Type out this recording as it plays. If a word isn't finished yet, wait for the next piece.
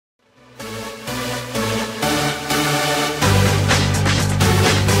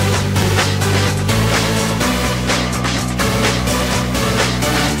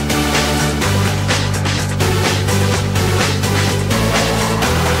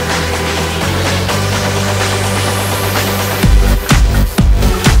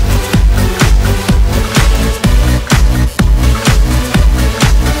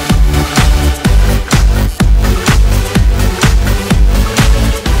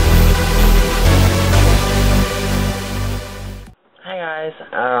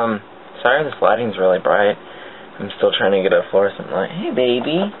guys. Sorry this lighting's really bright. I'm still trying to get a fluorescent light. Hey,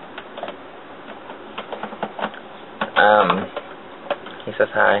 baby. He says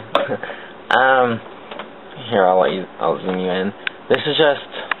hi. Here, I'll zoom you in. This is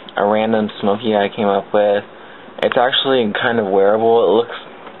just a random smoky I came up with. It's actually kind of wearable.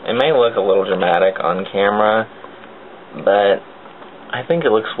 It may look a little dramatic on camera, but I think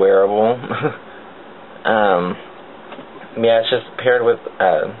it looks wearable. Yeah, it's just paired with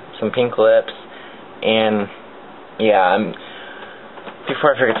some pink lips, and yeah,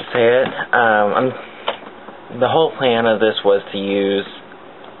 before I forget to say it, the whole plan of this was to use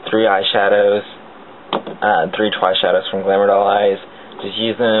 3 eyeshadows, 3 twice shadows from Glamour Doll Eyes. Just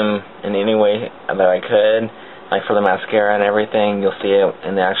use them in any way that I could, like for the mascara and everything. You'll see it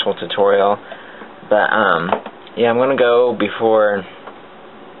in the actual tutorial. But yeah, I'm gonna go before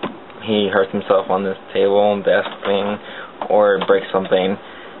he hurts himself on this table desk thing or breaks something.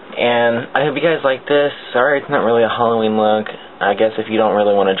 And I hope you guys like this. Sorry it's not really a Halloween look. I guess if you don't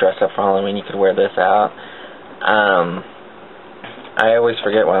really want to dress up for Halloween, you could wear this out. I always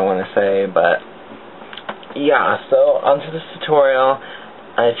forget what I want to say, but yeah, so onto this tutorial.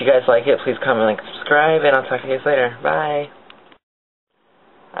 If you guys like it, please comment, like, subscribe, and I'll talk to you guys later. Bye!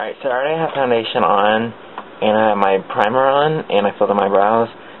 Alright, so I already have foundation on, and I have my primer on, and I filled in my brows,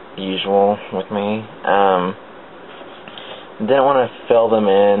 the usual with me. Didn't want to fill them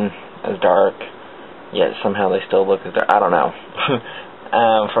in as dark, yet somehow they still look as dark. I don't know.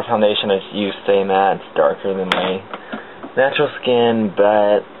 For foundation, it's used saying that it's darker than my natural skin,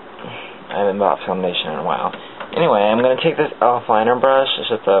 but I haven't bought foundation in a while. Anyway, I'm going to take this e.l.f. liner brush. It's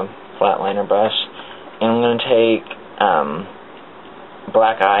just a flat liner brush. And I'm going to take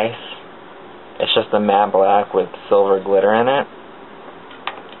black ice. It's just a matte black with silver glitter in it.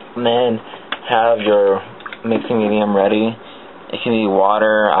 And then have your mixing medium ready. It can be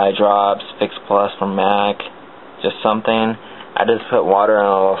water, eye drops, Fix Plus from MAC, just something. I just put water in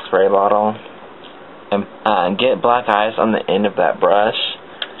a little spray bottle. And get black ice on the end of that brush.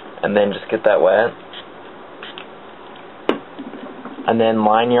 And then just get that wet. And then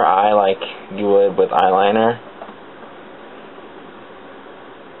line your eye like you would with eyeliner.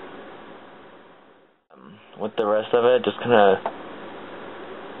 With the rest of it, just kind of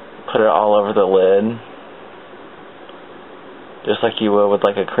put it all over the lid. Just like you would with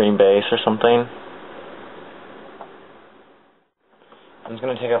like a cream base or something. I'm just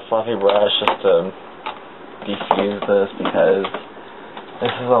going to take a fluffy brush just to diffuse this because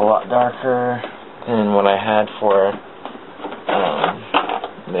this is a lot darker than what I had for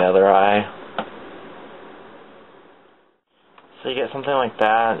the other eye. So you get something like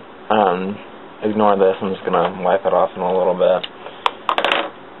that. Ignore this, I'm just going to wipe it off in a little bit.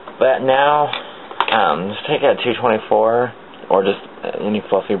 But now, just take a 224 or just any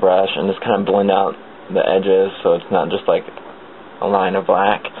fluffy brush and just kind of blend out the edges so it's not just like a line of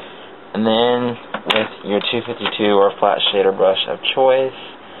black. And then with your 252 or flat shader brush of choice,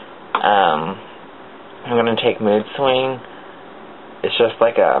 I'm going to take Mood Swing. It's just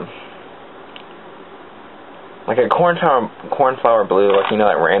like a cornflower blue, like, you know,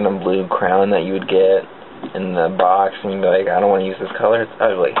 that random blue crown that you would get in the box, and you'd be like, I don't want to use this color, it's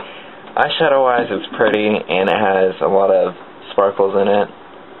ugly. Eyeshadow wise, it's pretty, and it has a lot of sparkles in it.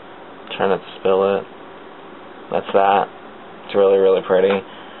 Try not to spill it. That's that. It's really, really pretty.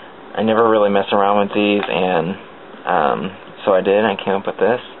 I never really mess around with these, and so I did. I came up with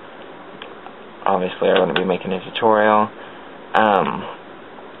this. Obviously, I wouldn't be making a tutorial.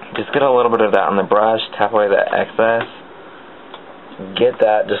 Just get a little bit of that on the brush, tap away the excess. Get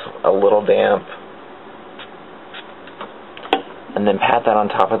that just a little damp. And then pat that on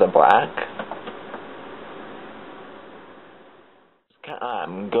top of the black.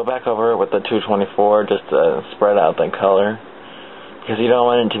 Go back over it with the 224 just to spread out the color. Because you don't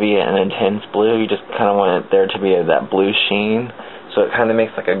want it to be an intense blue, you just kind of want it there to be that blue sheen. So it kind of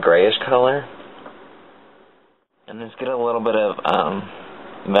makes like a grayish color. And just get a little bit of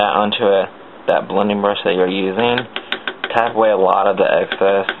that onto that blending brush that you're using. Tap away a lot of the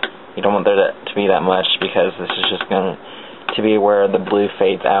excess. You don't want there to be that much because this is just going to be where the blue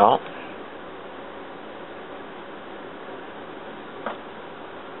fades out.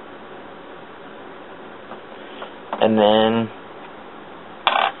 And then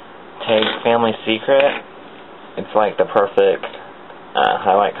take Family Secret. It's like the perfect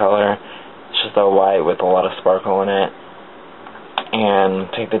highlight color. It's just a white with a lot of sparkle in it. And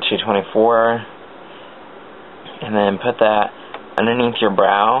take the 224 and then put that underneath your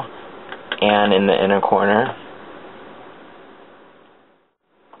brow and in the inner corner.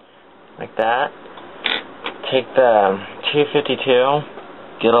 Like that. Take the 252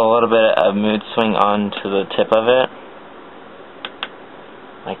 get a little bit of mood swing onto the tip of it,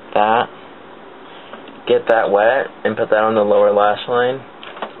 like that. Get that wet and put that on the lower lash line.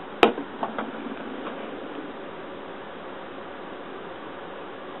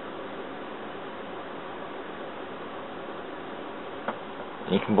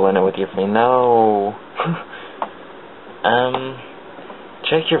 You can blend it with your finger. No.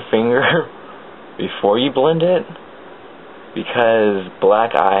 Check your finger before you blend it, because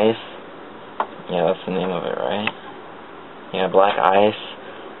black ice, yeah, that's the name of it, right? Yeah, black ice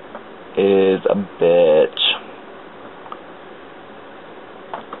is a bitch.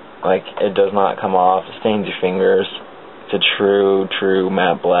 Like, it does not come off. It stains your fingers. It's a true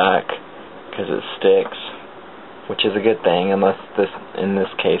matte black, because it sticks, which is a good thing, unless in this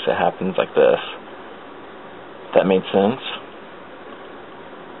case it happens like this. If that made sense.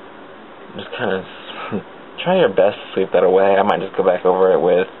 Just kind of try your best to sweep that away. I might just go back over it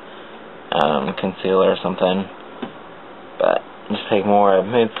with concealer or something. But just take more of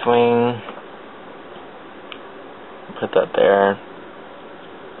Mood Swing, put that there,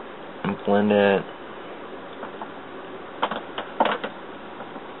 and blend it.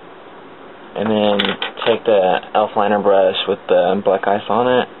 And then take the e.l.f. liner brush with the black ice on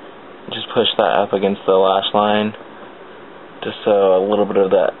it. Just push that up against the lash line, just so a little bit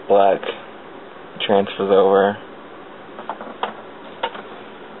of that black transfers over.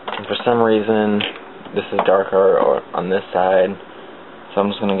 And for some reason, this is darker on this side, so I'm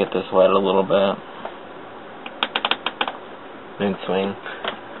just going to get this wet a little bit. Mood Swing.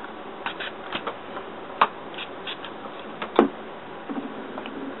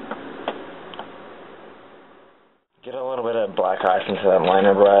 Get a little bit of black ice into that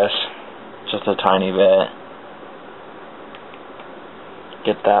liner brush, just a tiny bit.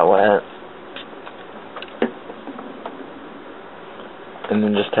 Get that wet. And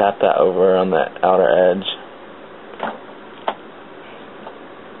then just tap that over on the outer edge.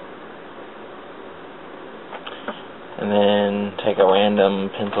 And then take a random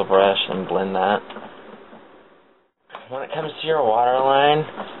pencil brush and blend that. When it comes to your waterline,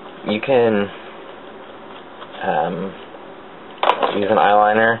 you can use an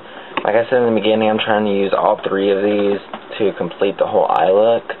eyeliner. Like I said in the beginning, I'm trying to use all three of these to complete the whole eye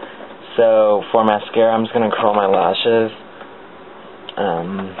look. So for mascara, I'm just going to curl my lashes.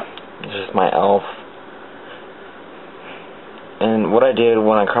 This is my e.l.f. And what I did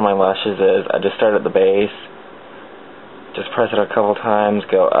when I curl my lashes is I just start at the base, just press it a couple times,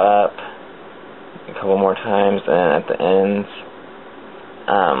 go up a couple more times, and at the ends.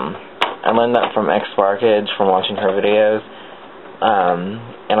 I learned that from X Sparkage from watching her videos,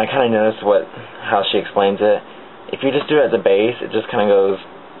 and I kind of noticed how she explains it. If you just do it at the base, it just kind of goes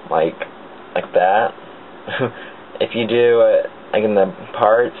like that. If you do it like in the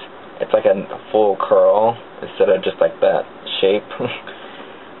parts, it's like a full curl instead of just like that shape.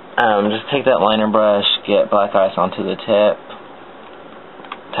 Just take that liner brush, get black ice onto the tip,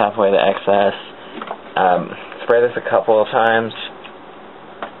 tap away the excess, spray this a couple of times,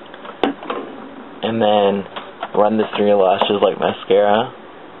 and then run this through your lashes like mascara.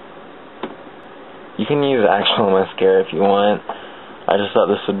 You can use actual mascara if you want. I just thought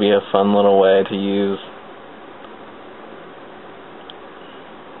this would be a fun little way to use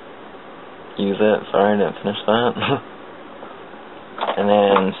it. Sorry, I didn't finish that. And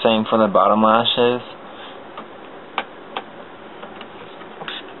then same for the bottom lashes.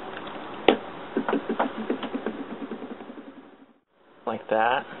 Like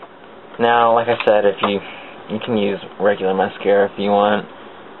that. Now, like I said, if you can use regular mascara if you want.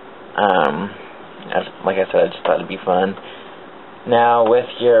 Like I said, I just thought it'd be fun. Now, with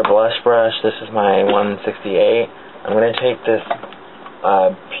your blush brush, this is my 168. I'm going to take this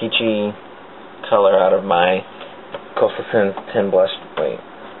peachy color out of my Coastal Scents 10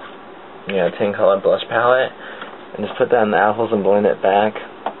 color blush palette, and just put that on the apples and blend it back.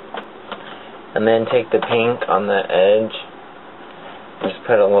 And then take the pink on the edge, and just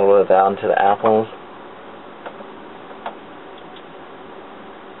put a little bit of that onto the apples.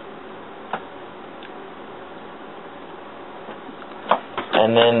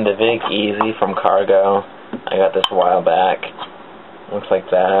 And then the Big Easy from Cargo, I got this a while back. Looks like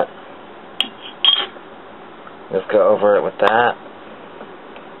that. Just go over it with that.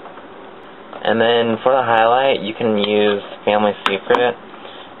 And then for the highlight, you can use Family Secret.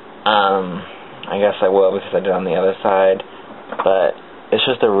 I guess I will because I did it on the other side. But it's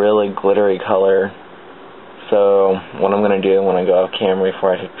just a really glittery color. So what I'm going to do when I go off camera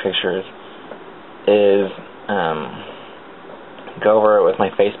before I take pictures is go over it with my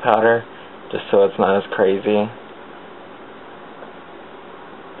face powder, just so it's not as crazy.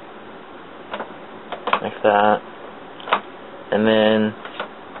 that. And then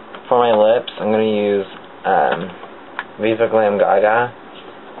for my lips, I'm going to use Viva Glam Gaga.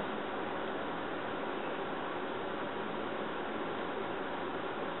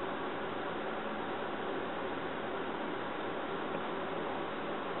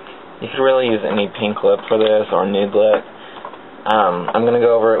 You could really use any pink lip for this, or nude lip. I'm going to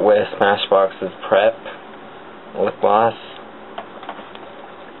go over it with Smashbox's Prep lip gloss.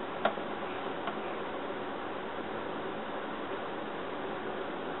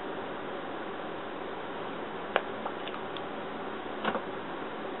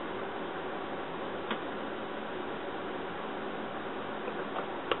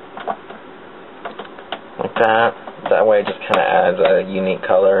 Like that. That way it just kind of adds a unique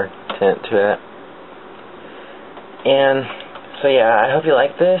color tint to it. And so yeah, I hope you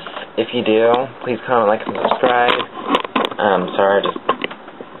like this. If you do, please comment, like, and subscribe. Sorry, I just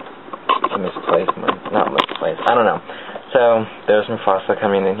misplaced not misplaced, I don't know. So there's some Fossil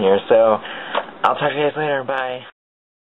coming in here. So I'll talk to you guys later. Bye.